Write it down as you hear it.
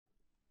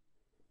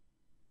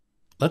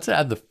Let's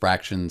add the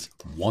fractions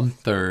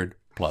 1/3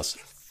 plus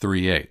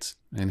 3/8.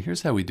 And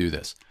here's how we do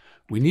this.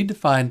 We need to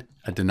find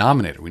a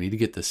denominator. We need to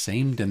get the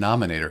same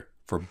denominator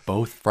for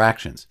both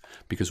fractions,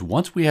 because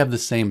once we have the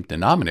same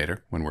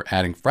denominator, when we're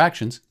adding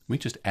fractions, we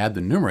just add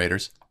the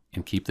numerators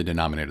and keep the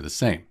denominator the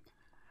same.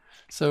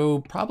 So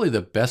probably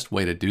the best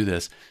way to do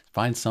this is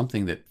find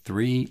something that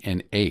 3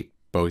 and 8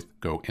 both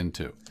go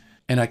into.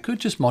 And I could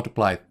just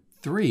multiply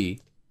 3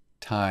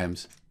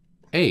 times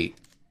 8,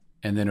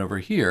 and then over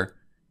here,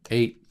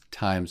 8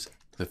 times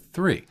the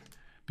 3.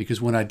 Because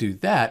when I do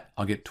that,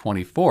 I'll get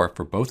 24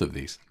 for both of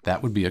these.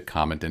 That would be a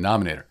common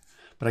denominator.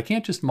 But I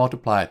can't just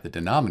multiply the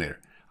denominator.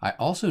 I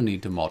also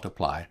need to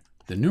multiply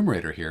the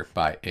numerator here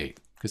by 8.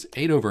 Because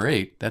 8 over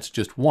 8, that's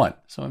just 1.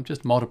 So I'm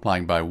just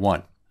multiplying by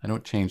 1. I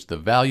don't change the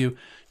value,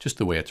 just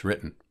the way it's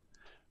written.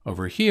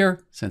 Over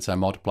here, since I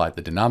multiplied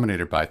the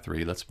denominator by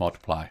 3, let's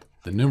multiply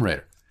the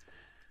numerator.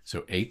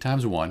 So 8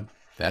 times 1,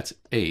 that's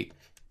 8.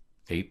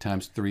 8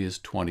 times 3 is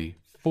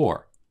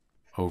 24.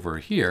 Over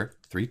here,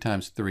 3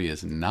 times 3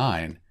 is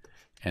 9.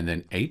 And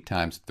then 8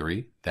 times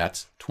 3,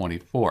 that's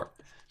 24.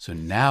 So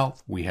now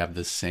we have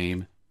the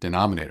same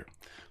denominator.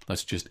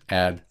 Let's just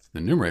add the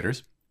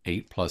numerators.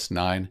 8 plus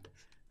 9,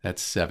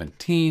 that's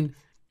 17.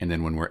 And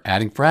then when we're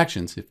adding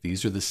fractions, if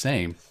these are the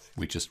same,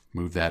 we just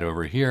move that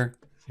over here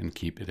and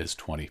keep it as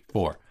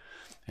 24.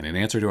 And in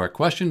answer to our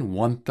question,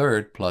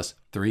 1/3 plus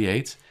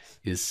 3/8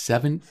 is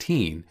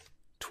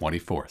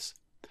 17/24.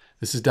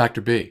 This is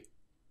Dr. B.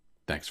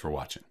 Thanks for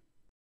watching.